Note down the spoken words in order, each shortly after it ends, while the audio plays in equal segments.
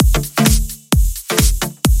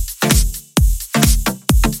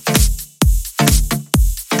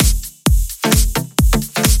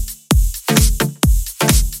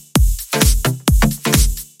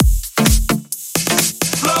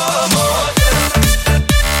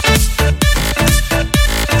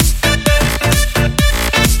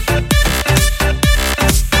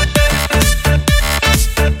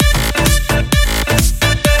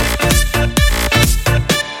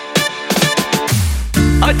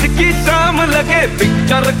आज की शाम लगे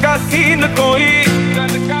पिक्चर का सीन कोई,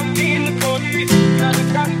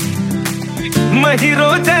 मैं हीरो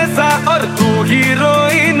जैसा और तू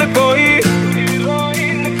हीरोइन कोई।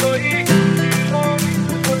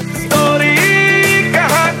 स्टोरी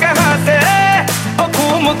कहाँ कहाँ से ओ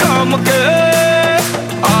घूम घाम के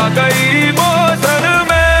आ गई मोशन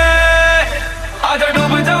में, आजा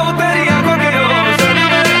डूब जाऊं तेरी आंखों के ओशन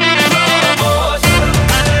में,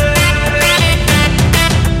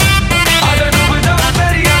 आजा डूब जाऊं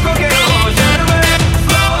तेरी आंखों के ओशन में,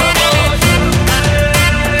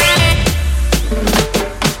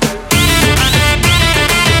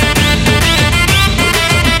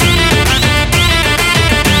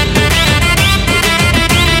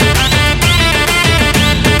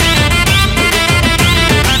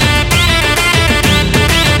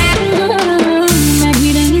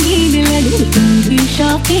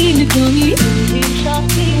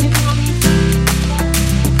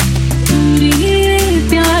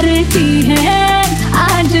 प्यार की है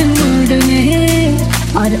आज मूड में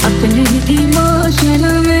और अपने इमोशन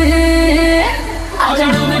में, आजा